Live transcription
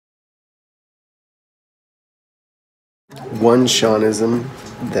One Shawnism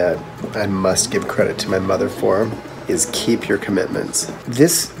that I must give credit to my mother for is keep your commitments.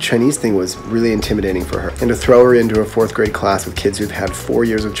 This Chinese thing was really intimidating for her. And to throw her into a 4th grade class with kids who've had 4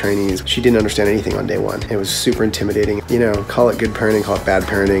 years of Chinese, she didn't understand anything on day 1. It was super intimidating. You know, call it good parenting, call it bad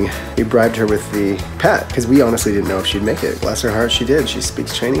parenting. We bribed her with the pet because we honestly didn't know if she'd make it. Bless her heart, she did. She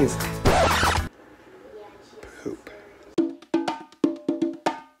speaks Chinese. Poop.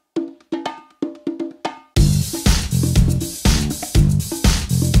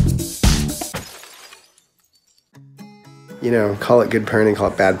 You know, call it good parenting, call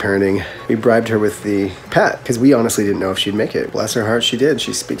it bad parenting. We bribed her with the pet because we honestly didn't know if she'd make it. Bless her heart, she did.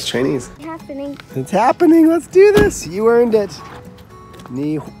 She speaks Chinese. It's happening. It's happening. Let's do this. You earned it.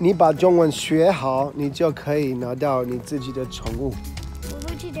 你把中文学好，你就可以拿到你自己的宠物。我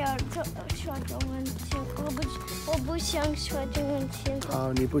不知道说中文，我不想说中文。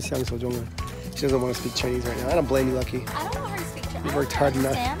哦，你不想说中文。She doesn't want to speak Chinese right now. I don't blame you, Lucky. I don't want her to speak Chinese. You worked hard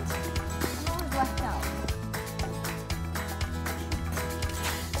enough. I'm left out.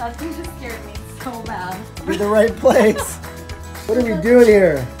 Lucky just scared me so bad. You're in the right place. What are we doing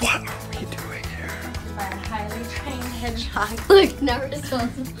here? What are we doing here? By a highly trained hedgehog. Look, not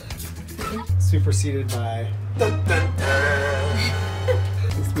responsible. Superseded by. Dun, dun, dun.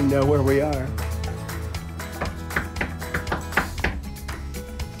 At least we know where we are.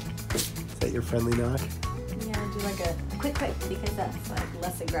 Is that your friendly knock? Yeah, do like a quick because that's like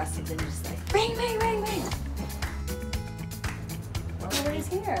less aggressive than just like ring, ring, ring, ring. Nobody's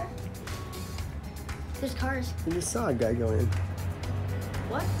here. There's cars. We just saw a guy go in.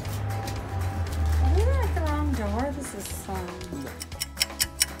 What? Are we at the wrong door? This is so...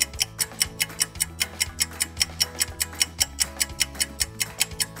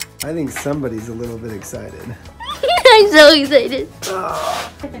 I think somebody's a little bit excited. I'm so excited.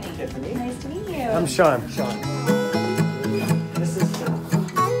 Oh. Tiffany. Nice to meet you. I'm Shawn. This is Shawn.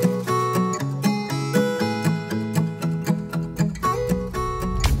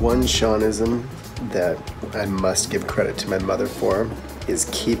 One Shawnism that I must give credit to my mother for is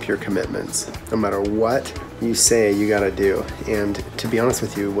keep your commitments. No matter what you say, you gotta do. And to be honest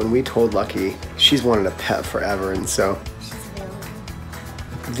with you, when we told Lucky, she's wanted a pet forever, and so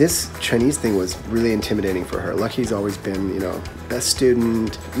this Chinese thing was really intimidating for her. Lucky's always been, you know, best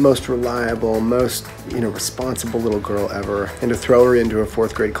student, most reliable, most, you know, responsible little girl ever. And to throw her into a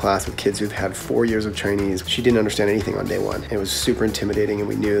 4th grade class with kids who've had 4 years of Chinese, she didn't understand anything on day 1. It was super intimidating, and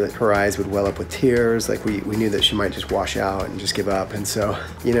we knew that her eyes would well up with tears. Like we knew that she might just wash out and just give up. And so,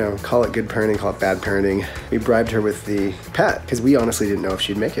 you know, call it good parenting, call it bad parenting. We bribed her with the pet because we honestly didn't know if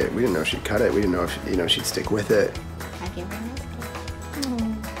she'd make it. We didn't know if she'd cut it. We didn't know if, you know, she'd stick with it. I can bring this.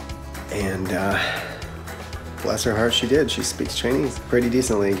 And bless her heart, she did. She speaks Chinese pretty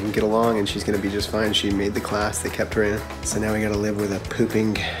decently, can get along, and she's gonna be just fine. She made the class, they kept her in. So now we gotta live with a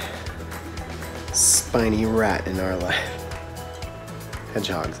pooping, spiny rat in our life.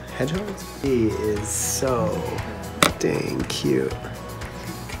 Hedgehogs. Hedgehogs? He is so dang cute.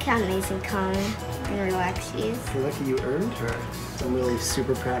 Look how nice and calm and relaxed she is. You're lucky you earned her. I'm really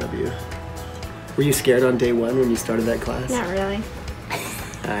super proud of you. Were you scared on day 1 when you started that class? Not really.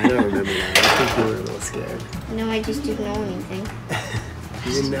 I don't remember that. I think you were a little scared. No, I just didn't know anything.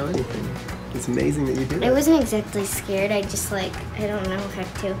 You didn't know anything. It's amazing that you did it. I wasn't exactly scared. I just like, I don't know how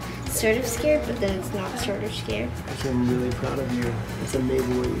to. Sort of scared, but then it's not sort of scared. I'm really proud of you. It's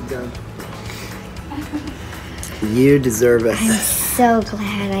amazing what you've done. You deserve it. I'm so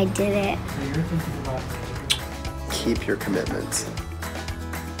glad I did it. Keep your commitments.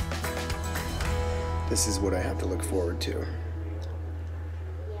 This is what I have to look forward to.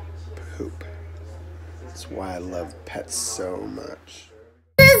 Poop. That's why I love pets so much.